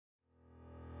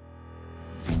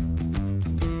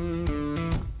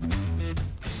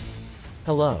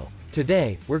Hello.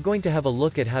 Today, we're going to have a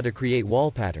look at how to create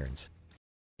wall patterns.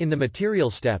 In the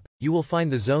material step, you will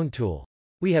find the zone tool.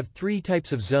 We have three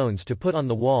types of zones to put on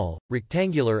the wall: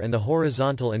 rectangular and the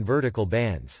horizontal and vertical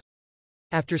bands.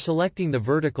 After selecting the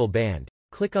vertical band,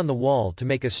 click on the wall to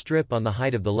make a strip on the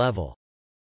height of the level.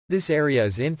 This area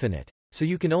is infinite, so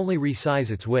you can only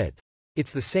resize its width.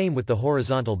 It's the same with the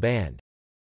horizontal band.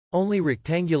 Only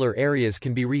rectangular areas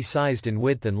can be resized in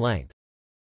width and length.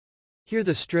 Here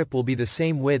the strip will be the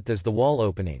same width as the wall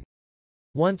opening.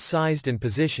 Once sized and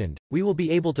positioned, we will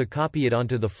be able to copy it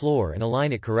onto the floor and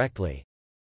align it correctly.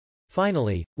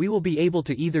 Finally, we will be able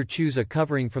to either choose a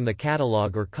covering from the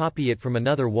catalog or copy it from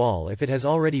another wall if it has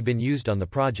already been used on the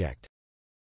project.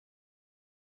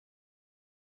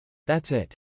 That's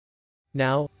it.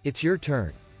 Now, it's your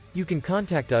turn. You can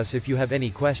contact us if you have any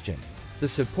question. The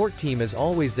support team is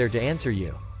always there to answer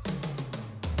you.